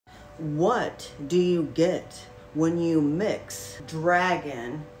What do you get when you mix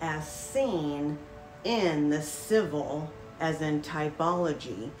dragon as seen in the civil, as in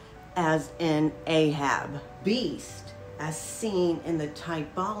typology, as in Ahab, beast as seen in the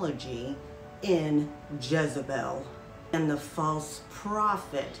typology in Jezebel, and the false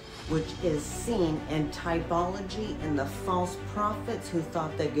prophet, which is seen in typology in the false prophets who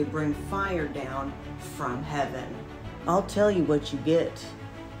thought they could bring fire down from heaven? I'll tell you what you get.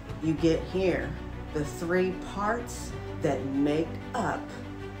 You get here the three parts that make up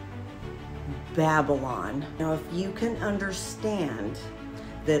Babylon. Now, if you can understand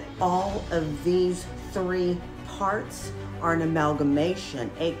that all of these three parts are an amalgamation,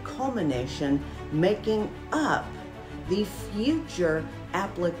 a culmination, making up the future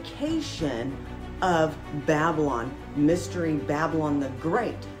application of Babylon, Mystery Babylon the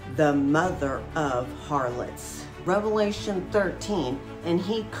Great, the mother of harlots. Revelation 13, and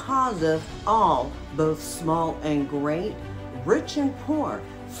he causeth all, both small and great, rich and poor,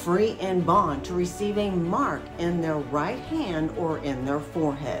 free and bond, to receive a mark in their right hand or in their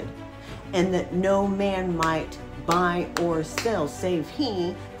forehead, and that no man might buy or sell save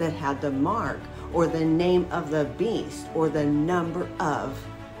he that had the mark, or the name of the beast, or the number of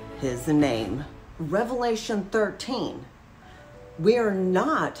his name. Revelation 13. We are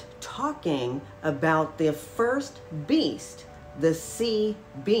not talking about the first beast, the sea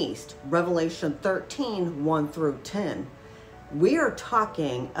beast, Revelation 13, 1 through 10. We are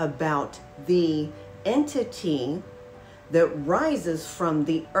talking about the entity that rises from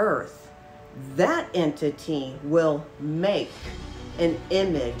the earth. That entity will make an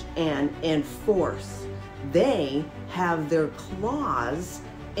image and enforce. They have their claws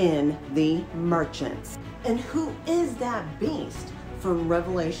in the merchants. And who is that beast? From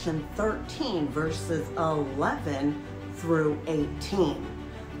Revelation 13, verses 11 through 18.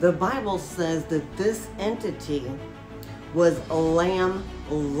 The Bible says that this entity was a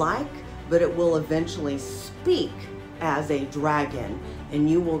lamb-like, but it will eventually speak as a dragon. And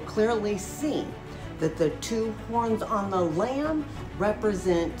you will clearly see that the two horns on the lamb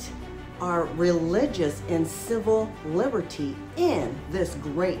represent our religious and civil liberty in this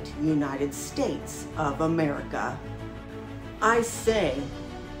great United States of America. I say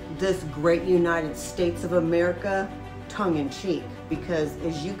this great United States of America tongue-in-cheek, because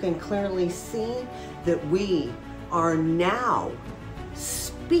as you can clearly see that we are now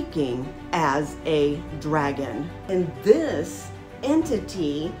speaking as a dragon. And this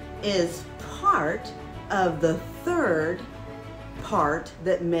entity is part of the third part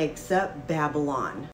that makes up Babylon.